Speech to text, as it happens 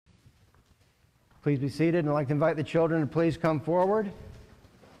Please be seated, and I'd like to invite the children to please come forward.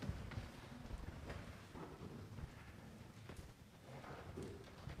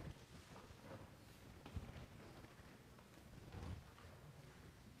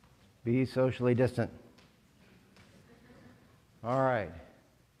 Be socially distant. All right.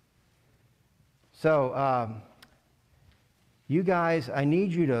 So, you guys, I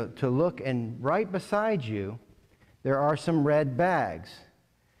need you to look, and right beside you, there are some red bags.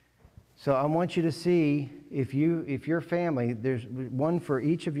 So I want you to see if your family, there's one for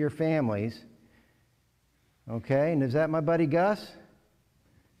each of your families. Okay, and is that my buddy Gus?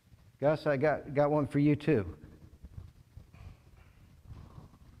 Gus, I got one for you too.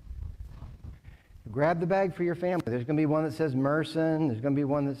 Grab the bag for your family. There's going to be one that says Merson. There's going to be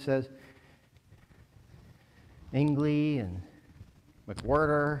one that says Ingley and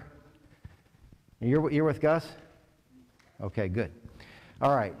McWhirter. You're with Gus? Okay, good.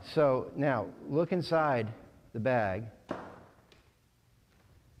 All right, so now look inside the bag.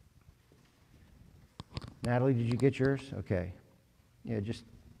 Natalie, did you get yours? Okay. Yeah, just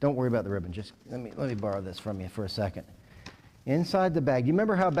don't worry about the ribbon. Just let me borrow this from you for a second. Inside the bag, you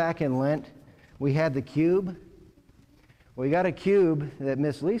remember how back in Lent we had the cube? Well, we got a cube that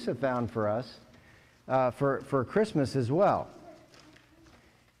Miss Lisa found for us for Christmas as well.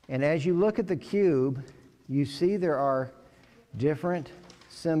 And as you look at the cube, you see there are different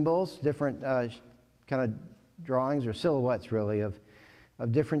symbols, different kind of drawings or silhouettes, really, of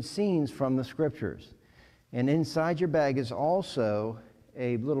different scenes from the Scriptures. And inside your bag is also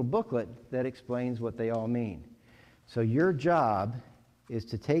a little booklet that explains what they all mean. So your job is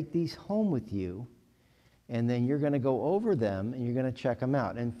to take these home with you, and then you're going to go over them and you're going to check them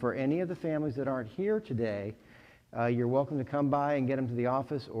out. And for any of the families that aren't here today, you're welcome to come by and get them to the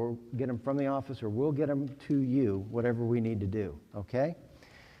office, or get them from the office, or we'll get them to you, whatever we need to do, okay?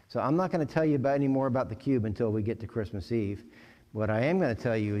 So I'm not going to tell you any more about the cube until we get to Christmas Eve. What I am going to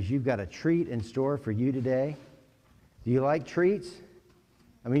tell you is you've got a treat in store for you today. Do you like treats?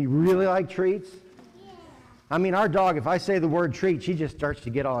 I mean, you really like treats? Yeah. I mean, our dog, if I say the word treat, she just starts to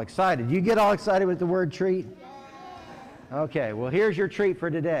get all excited. You get all excited with the word treat? Yeah. Okay, well, here's your treat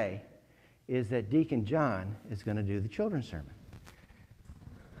for today, is that Deacon John is going to do the children's sermon.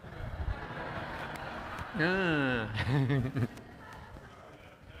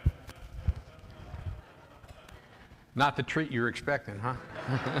 Not the treat you were expecting, huh?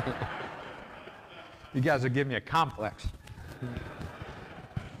 You guys are giving me a complex.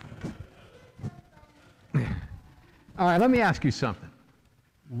 All right, let me ask you something.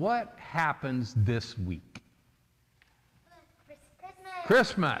 What happens this week?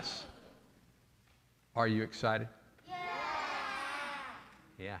 Christmas. Are you excited? Yeah.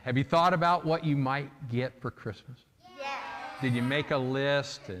 Yeah. Have you thought about what you might get for Christmas? Yeah. Did you make a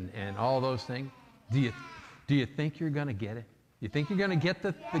list and all those things? Do you think you're going to get it? You think you're going to get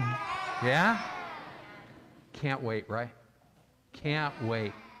the yeah? Can't wait, right? Can't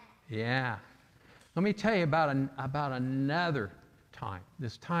wait. Yeah. Let me tell you about another time.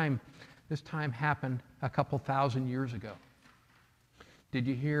 This time happened a couple thousand years ago. Did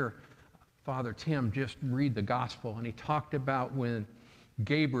you hear Father Tim just read the gospel, and he talked about when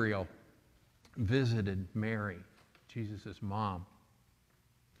Gabriel visited Mary, Jesus' mom.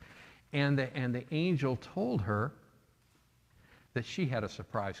 And the angel told her that she had a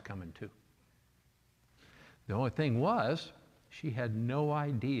surprise coming too. The only thing was, she had no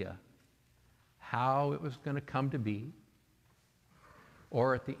idea how it was going to come to be,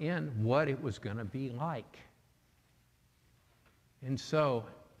 or at the end, what it was going to be like. And so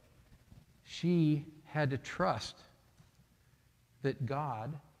she had to trust that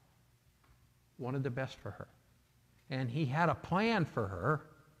God wanted the best for her. And he had a plan for her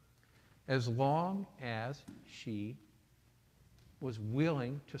as long as she was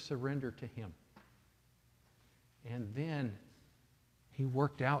willing to surrender to him. And then he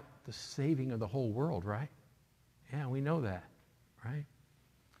worked out the saving of the whole world, right? Yeah, we know that, right?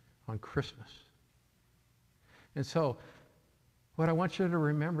 On Christmas. And so, what I want you to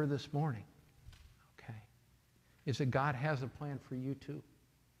remember this morning, okay, is that God has a plan for you too.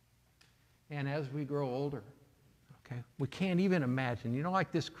 And as we grow older, okay, we can't even imagine,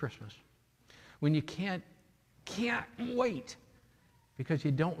 like this Christmas, when you can't wait because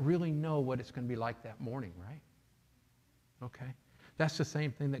you don't really know what it's going to be like that morning, right? Okay? That's the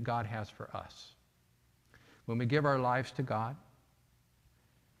same thing that God has for us. When we give our lives to God,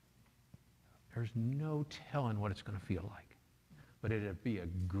 there's no telling what it's going to feel like. But it'll be a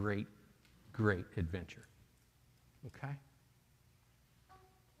great, great adventure. Okay?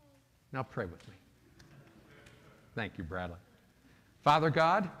 Now pray with me. Thank you, Bradley. Father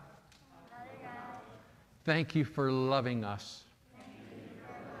God, thank you for loving us.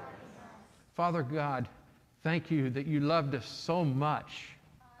 Father God, thank you that you loved us so much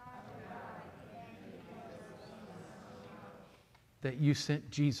that you sent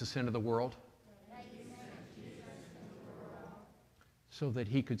Jesus into the world so that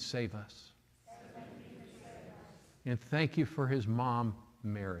he could save us. And thank you for his mom,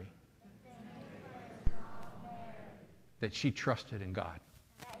 Mary, that she trusted in God.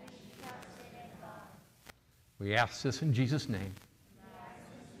 We ask this in Jesus' name.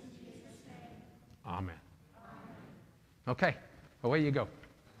 Amen. Okay, away you go.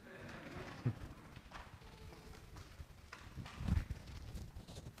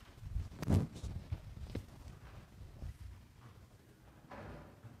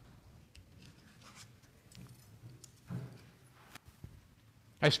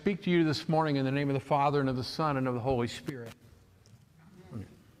 I speak to you this morning in the name of the Father, and of the Son, and of the Holy Spirit.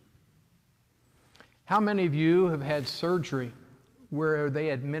 How many of you have had surgery where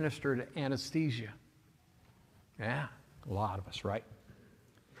they administered anesthesia? Yeah, a lot of us, right?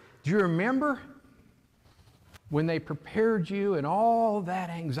 Do you remember when they prepared you and all that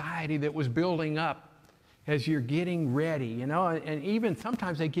anxiety that was building up as you're getting ready, you know, and even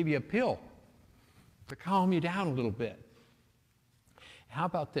sometimes they give you a pill to calm you down a little bit. How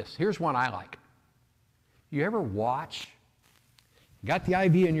about this? Here's one I like. You ever watch, got the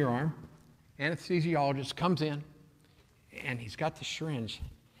IV in your arm, anesthesiologist comes in, and he's got the syringe,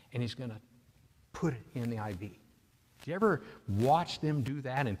 and he's going to put it in the IV. Do you ever watch them do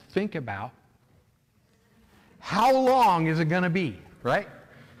that and think about how long is it going to be, right?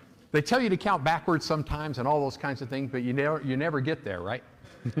 They tell you to count backwards sometimes and all those kinds of things, but you never get there, right?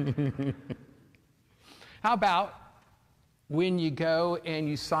 How about when you go and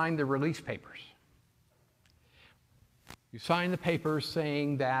you sign the release papers? You sign the papers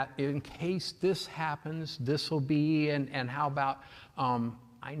saying that in case this happens, this will be, and how about,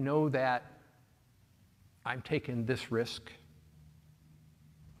 I know that I'm taking this risk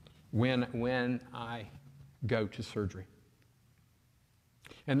when I go to surgery.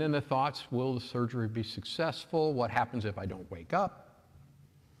 And then the thoughts, will the surgery be successful? What happens if I don't wake up?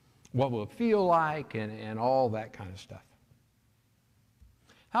 What will it feel like? And all that kind of stuff.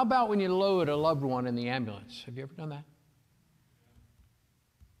 How about when you load a loved one in the ambulance? Have you ever done that?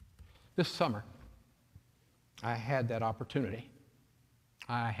 This summer, I had that opportunity.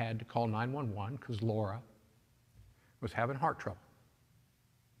 I had to call 911 because Laura was having heart trouble.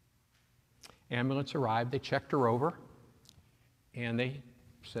 Ambulance arrived, they checked her over, and they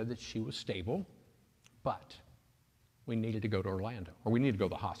said that she was stable, but we needed to go to Orlando, or we needed to go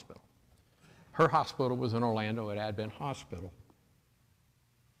to the hospital. Her hospital was in Orlando at Advent Hospital.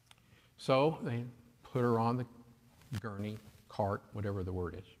 So they put her on the gurney, cart, whatever the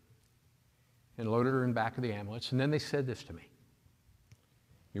word is, and loaded her in the back of the ambulance. And then they said this to me: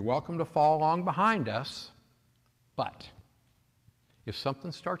 you're welcome to follow along behind us, but if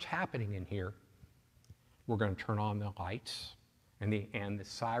something starts happening in here, we're going to turn on the lights and the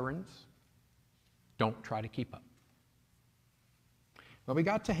sirens. Don't try to keep up. Well, we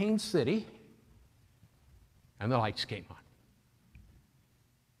got to Haines City, and the lights came on.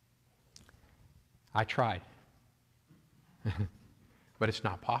 I tried, but it's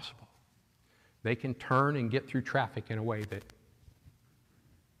not possible. They can turn and get through traffic in a way that...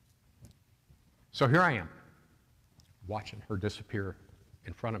 So here I am, watching her disappear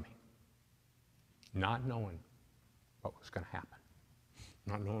in front of me, not knowing what was going to happen,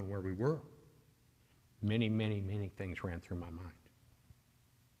 not knowing where we were. Many, many, many things ran through my mind.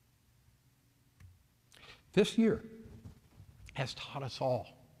 This year has taught us all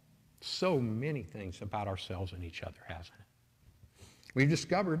so many things about ourselves and each other, hasn't it? We've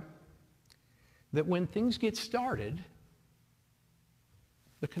discovered that when things get started,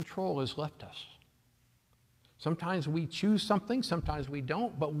 the control has left us. Sometimes we choose something, sometimes we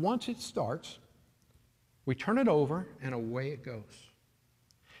don't, but once it starts, we turn it over and away it goes.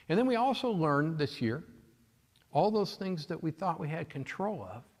 And then we also learned this year, all those things that we thought we had control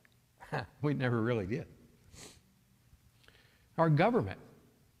of, we never really did. Our government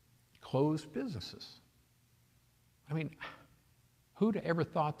closed businesses. I mean, who'd ever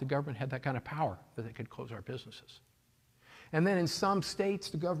thought the government had that kind of power that they could close our businesses? And then in some states,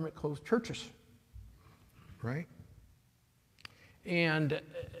 the government closed churches, right? And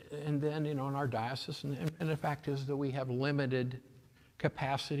then, you know, in our diocese, and the fact is that we have limited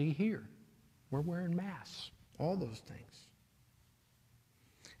capacity here. We're wearing masks, all those things.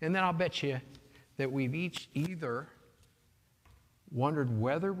 And then I'll bet you that we've each either wondered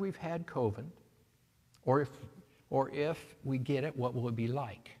whether we've had COVID, or if we get it, what will it be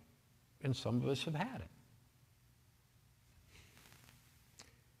like? And some of us have had it.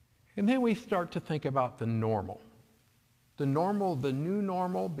 And then we start to think about the normal. The normal, the new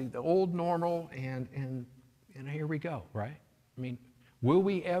normal, be the old normal, and here we go, right? I mean, will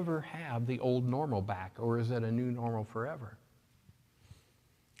we ever have the old normal back, or is it a new normal forever?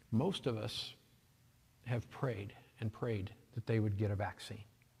 Most of us have prayed and prayed that they would get a vaccine.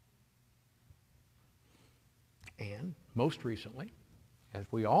 And most recently, as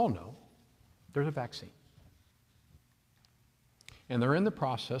we all know, there's a vaccine. And they're in the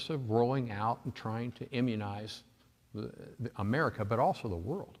process of rolling out and trying to immunize America, but also the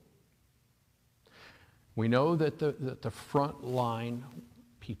world. We know that the front line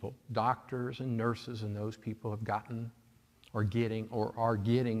people, doctors and nurses and those people have gotten or are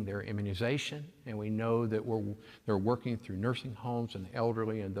getting their immunization, and we know that they're working through nursing homes and the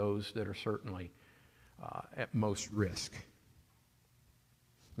elderly and those that are certainly at most risk.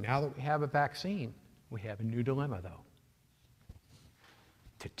 Now that we have a vaccine, we have a new dilemma, though.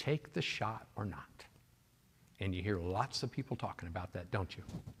 To take the shot or not. And you hear lots of people talking about that, don't you?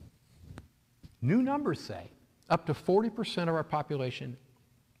 New numbers say up to 40% of our population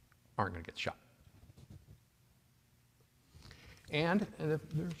aren't going to get the shot. And there's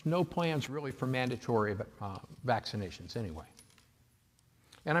no plans really for mandatory vaccinations anyway.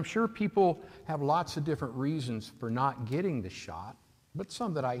 And I'm sure people have lots of different reasons for not getting the shot, but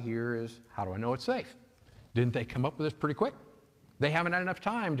some that I hear is, how do I know it's safe? Didn't they come up with this pretty quick? They haven't had enough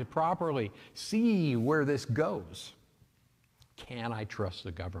time to properly see where this goes. Can I trust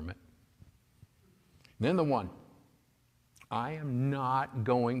the government? And then the one, I am not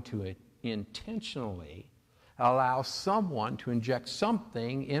going to intentionally allow someone to inject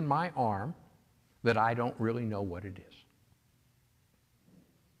something in my arm that I don't really know what it is.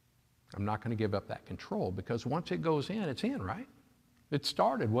 I'm not going to give up that control, because once it goes in, it's in, right? It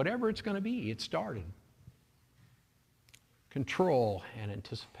started. Whatever it's going to be, it started. Control and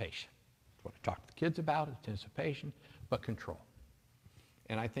anticipation. That's what I talk to the kids about, anticipation, but control.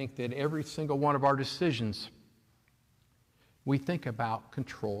 And I think that every single one of our decisions, we think about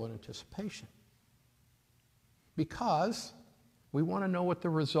control and anticipation. Because we want to know what the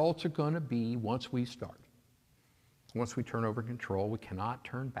results are going to be once we start. Once we turn over control, we cannot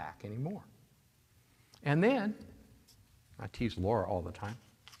turn back anymore. And then, I tease Laura all the time,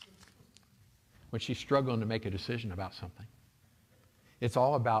 when she's struggling to make a decision about something, it's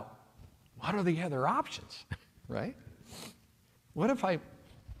all about, what are the other options, right? What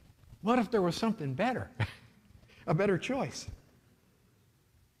if there was something better, a better choice?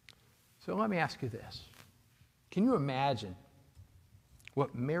 So let me ask you this. Can you imagine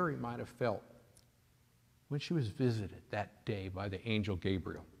what Mary might have felt when she was visited that day by the angel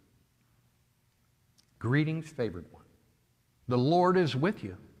Gabriel? Greetings, favored one. The Lord is with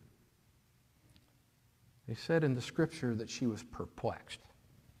you. They said in the scripture that she was perplexed.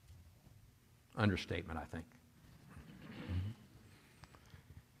 Understatement, I think.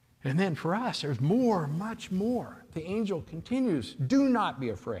 And then for us, there's more, much more. The angel continues, do not be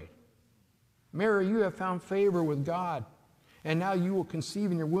afraid. Mary, you have found favor with God, and now you will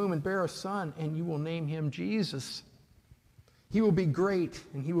conceive in your womb and bear a son, and you will name him Jesus. He will be great,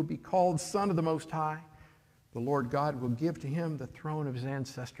 and he will be called Son of the Most High. The Lord God will give to him the throne of his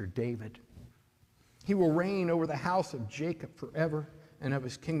ancestor David. He will reign over the house of Jacob forever, and of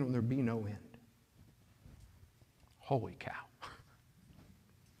his kingdom there be no end. Holy cow.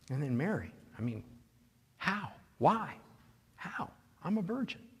 And then Mary, how? Why? How? I'm a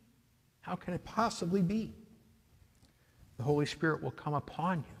virgin. How can it possibly be? The Holy Spirit will come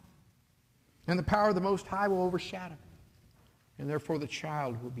upon you, and the power of the Most High will overshadow. And therefore the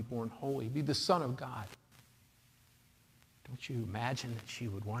child will be born holy, be the Son of God. Don't you imagine that she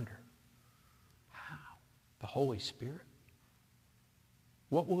would wonder, how? The Holy Spirit?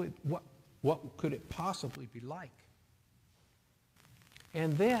 What could it possibly be like?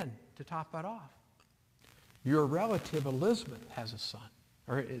 And then, to top that off, your relative Elizabeth has a son,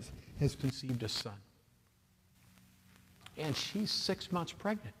 or has conceived a son. And she's 6 months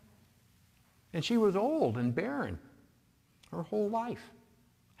pregnant. And she was old and barren her whole life.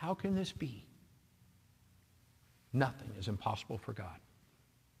 How can this be? Nothing is impossible for God.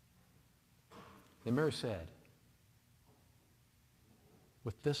 And Mary said,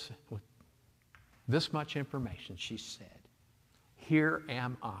 with this much information, she said, here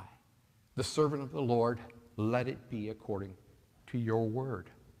am I, the servant of the Lord, let it be according to your word.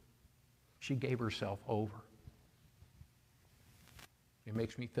 She gave herself over. It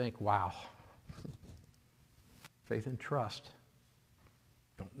makes me think, wow, faith and trust.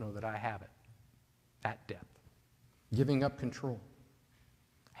 Don't know that I have it. That depth. Giving up control.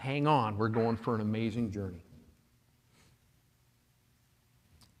 Hang on, we're going for an amazing journey.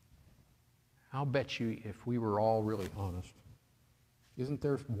 I'll bet you if we were all really honest, isn't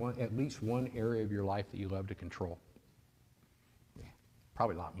there at least one area of your life that you love to control? Yeah,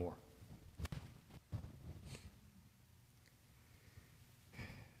 probably a lot more.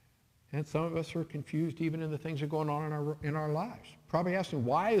 And some of us are confused even in the things that are going on in our lives. Probably asking,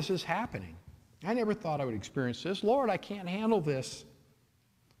 why is this happening? I never thought I would experience this. Lord, I can't handle this.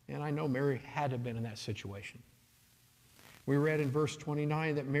 And I know Mary had to have been in that situation. We read in verse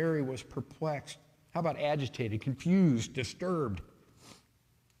 29 that Mary was perplexed. How about agitated, confused, disturbed?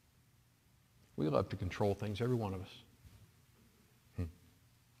 We love to control things, every one of us.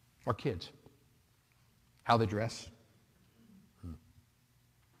 Our kids, how they dress,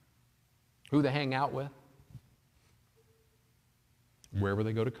 who they hang out with, wherever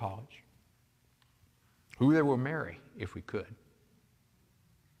they go to college, who they will marry if we could,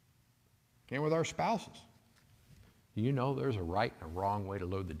 and with our spouses. You know there's a right and a wrong way to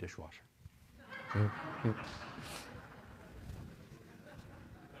load the dishwasher.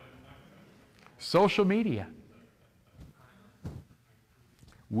 Social media.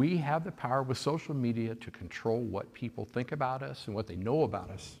 We have the power with social media to control what people think about us and what they know about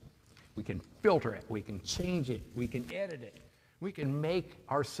us. We can filter it, we can change it, we can edit it. We can make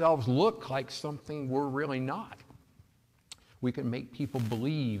ourselves look like something we're really not. We can make people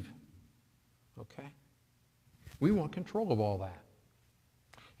believe, okay? We want control of all that.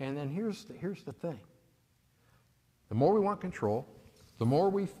 And then here's the thing. The more we want control, the more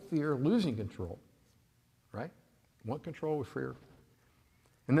we fear losing control, right? Want control, we fear.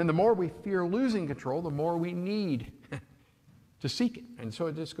 And then the more we fear losing control, the more we need to seek it. And so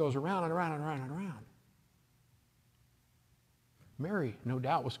it just goes around and around and around and around. Mary, no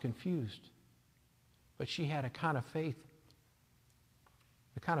doubt, was confused. But she had a kind of faith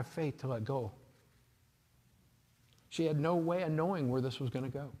to let go. She had no way of knowing where this was going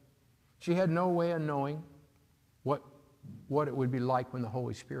to go. She had no way of knowing what it would be like when the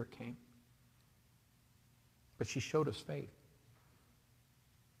Holy Spirit came. But she showed us faith.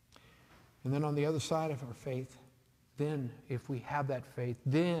 And then on the other side of our faith, then if we have that faith,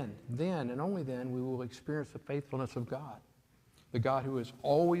 then and only then we will experience the faithfulness of God, the God who is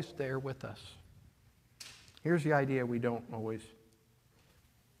always there with us. Here's the idea we don't always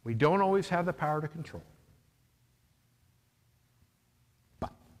have the power to control.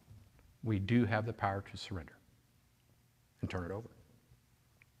 But we do have the power to surrender and turn it over.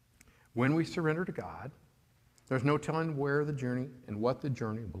 When we surrender to God, there's no telling where the journey and what the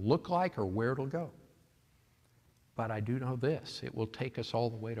journey will look like or where it'll go. But I do know this, it will take us all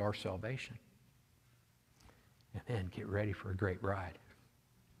the way to our salvation. And then get ready for a great ride.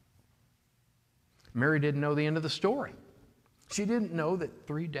 Mary didn't know the end of the story. She didn't know that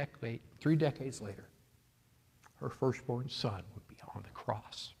 3 decades later, her firstborn son would be on the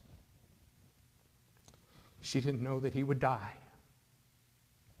cross. She didn't know that he would die.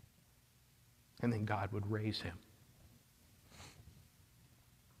 And then God would raise him.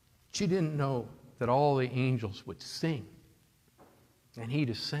 She didn't know that all the angels would sing and he'd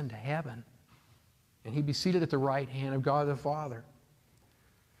ascend to heaven and he'd be seated at the right hand of God the Father.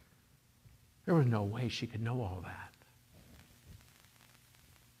 There was no way she could know all that.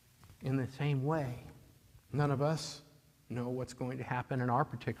 In the same way, none of us know what's going to happen in our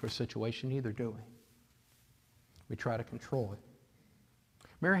particular situation either, do we? We try to control it.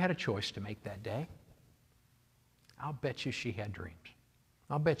 Mary had a choice to make that day. I'll bet you she had dreams.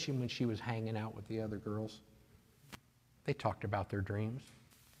 I'll bet you when she was hanging out with the other girls, they talked about their dreams.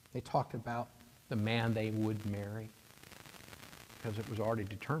 They talked about the man they would marry because it was already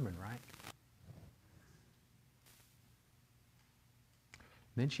determined, right?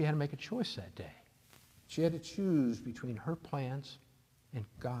 Then she had to make a choice that day. She had to choose between her plans and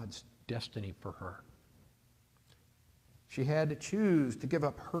God's destiny for her. She had to choose to give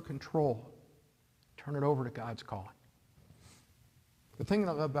up her control, turn it over to God's calling. The thing that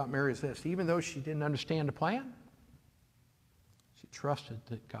I love about Mary is this: even though she didn't understand the plan, she trusted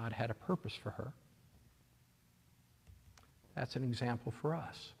that God had a purpose for her. That's an example for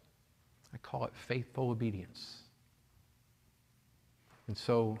us. I call it faithful obedience. And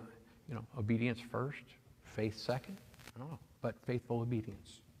so, obedience first, faith second, but faithful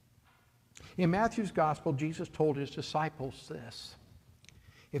obedience. In Matthew's gospel, Jesus told his disciples this: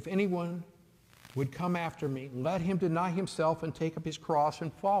 if anyone would come after me, let him deny himself and take up his cross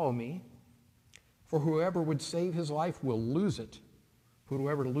and follow me. For whoever would save his life will lose it, but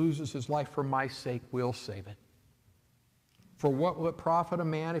whoever loses his life for my sake will save it. For what will it profit a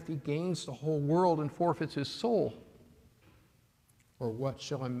man if he gains the whole world and forfeits his soul? Or what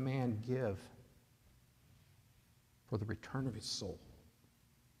shall a man give for the return of his soul?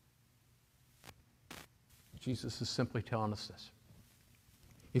 Jesus is simply telling us this.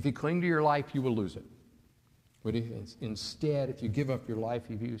 If you cling to your life, you will lose it. But instead, if you give up your life,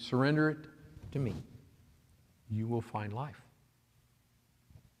 if you surrender it to me, you will find life.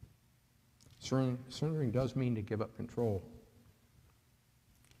 Surrendering does mean to give up control.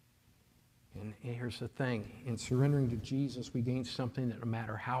 And here's the thing. In surrendering to Jesus, we gain something that no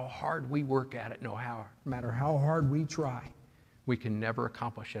matter how hard we work at it, no matter how hard we try, we can never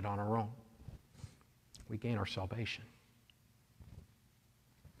accomplish it on our own. We gain our salvation.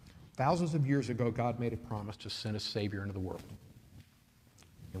 Thousands of years ago, God made a promise to send a Savior into the world.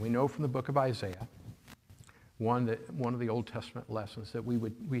 And we know from the book of Isaiah, one of the Old Testament lessons that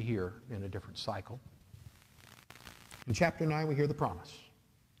we hear in a different cycle. In chapter 9, we hear the promise.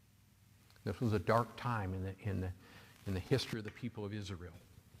 This was a dark time in the history of the people of Israel.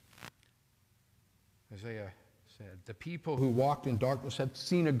 Isaiah said, "The people who walked in darkness have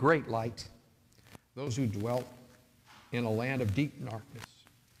seen a great light. Those who dwelt in a land of deep darkness,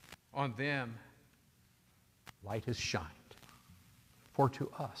 on them light has shined. For to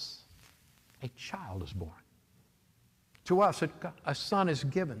us a child is born. To us a son is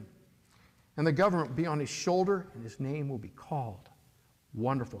given, and the government will be on his shoulder, and his name will be called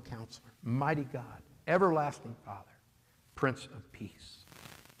Wonderful Counselor, Mighty God, Everlasting Father, Prince of Peace.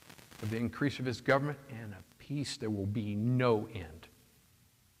 Of the increase of his government and of peace there will be no end.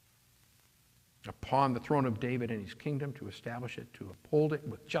 Upon the throne of David and his kingdom, to establish it, to uphold it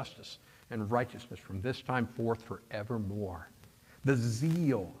with justice and righteousness from this time forth forevermore. The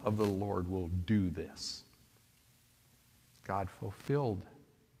zeal of the Lord will do this." God fulfilled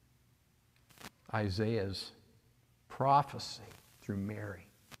Isaiah's prophecy through Mary.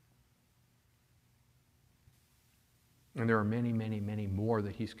 And there are many, many, many more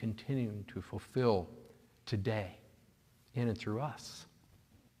that he's continuing to fulfill today in and through us.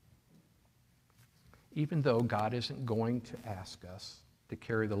 Even though God isn't going to ask us to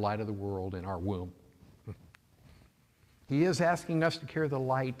carry the light of the world in our womb. He is asking us to carry the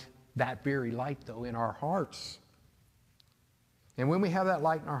light, that very light, though, in our hearts. And when we have that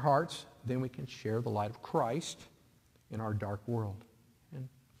light in our hearts, then we can share the light of Christ in our dark world. And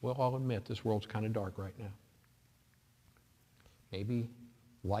well, I'll admit, this world's kind of dark right now. Maybe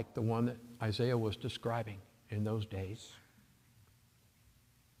like the one that Isaiah was describing in those days.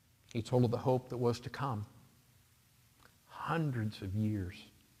 He told of the hope that was to come hundreds of years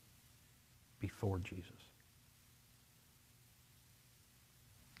before Jesus.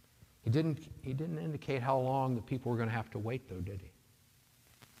 He didn't indicate how long the people were going to have to wait, though, did he?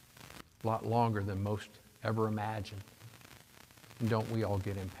 A lot longer than most ever imagined. And don't we all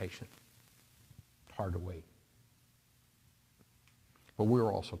get impatient? It's hard to wait. But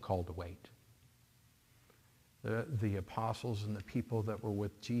we're also called to wait. The apostles and the people that were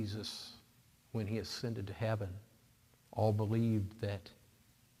with Jesus when he ascended to heaven all believed that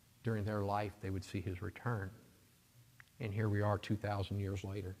during their life they would see his return. And here we are 2,000 years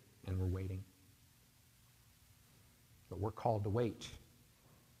later, and we're waiting. But we're called to wait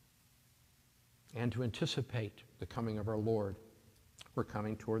and to anticipate the coming of our Lord. We're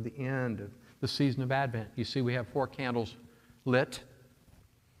coming toward the end of the season of Advent. You see, we have 4 candles lit.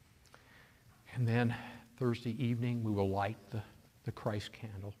 And then Thursday evening, we will light the Christ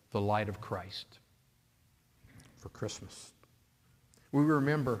candle, the light of Christ, for Christmas. We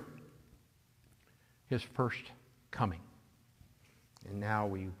remember his first coming. And now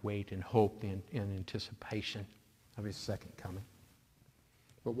we wait and hope in anticipation of his second coming.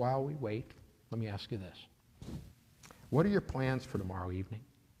 But while we wait, let me ask you this. What are your plans for tomorrow evening?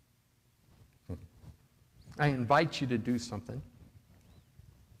 I invite you to do something.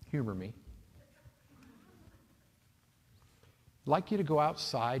 Humor me. I'd like you to go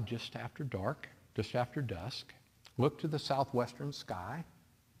outside just after dark, just after dusk, look to the southwestern sky,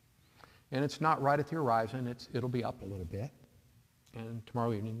 and it's not right at the horizon, it'll be up a little bit. And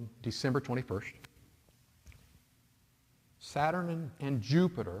tomorrow evening, December 21st, Saturn and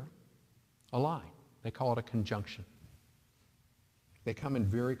Jupiter align. They call it a conjunction. They come in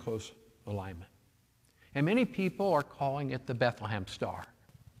very close alignment. And many people are calling it the Bethlehem star.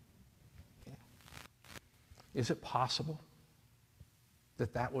 Yeah. Is it possible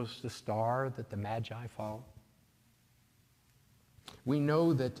that was the star that the Magi followed? We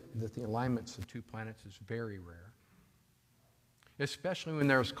know that the alignments of 2 planets is very rare, especially when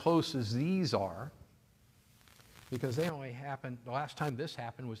they're as close as these are, because they only happened, the last time this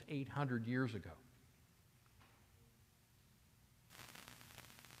happened was 800 years ago.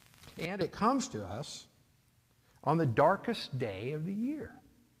 And it comes to us on the darkest day of the year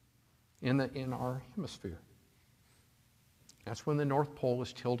in our hemisphere. That's when the North Pole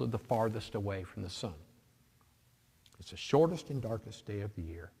is tilted the farthest away from the sun. It's the shortest and darkest day of the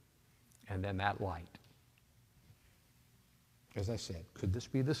year. And then that light. As I said, could this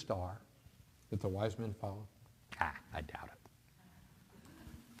be the star that the wise men followed? I doubt it.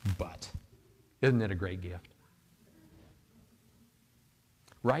 But isn't it a great gift?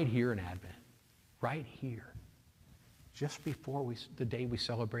 Right here in Advent, right here, just before the day we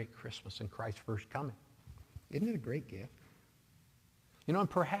celebrate Christmas and Christ's first coming. Isn't it a great gift? You know, and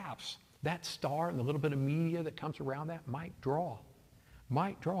perhaps that star and the little bit of media that comes around that might draw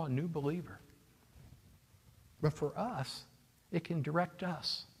a new believer. But for us, it can direct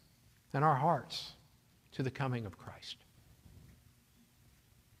us and our hearts to the coming of Christ.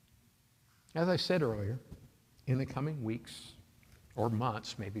 As I said earlier, in the coming weeks or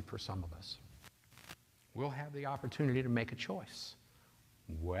months, maybe for some of us, we'll have the opportunity to make a choice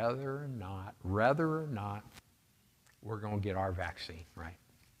whether or not we're going to get our vaccine, right?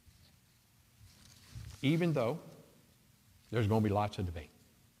 Even though there's going to be lots of debate.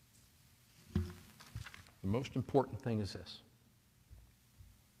 The most important thing is this.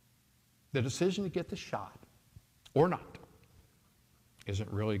 The decision to get the shot or not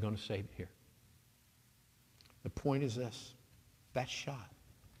isn't really going to save you here. The point is this. That shot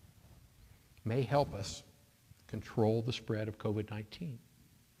may help us control the spread of COVID-19,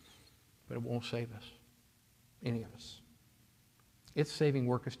 but it won't save us, any of us. Its saving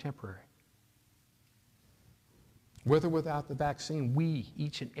work is temporary. With or without the vaccine, we,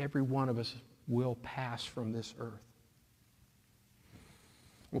 each and every one of us, will pass from this earth.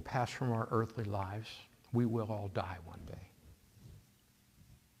 We'll pass from our earthly lives. We will all die one day.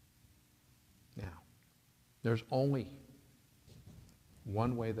 Now, there's only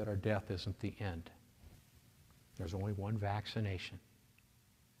one way that our death isn't the end. There's only one vaccination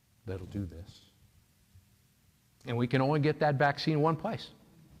that'll do this. And we can only get that vaccine in one place.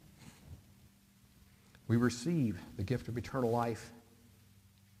 We receive the gift of eternal life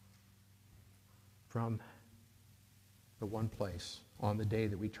from the one place on the day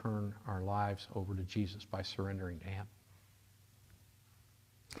that we turn our lives over to Jesus by surrendering to Him.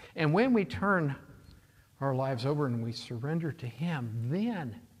 And when we turn our lives over and we surrender to Him,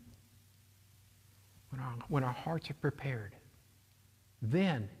 then, when our hearts are prepared,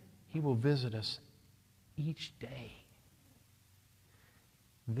 then He will visit us each day.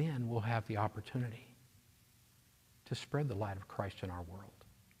 Then we'll have the opportunity to spread the light of Christ in our world.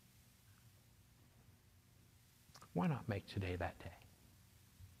 Why not make today that day?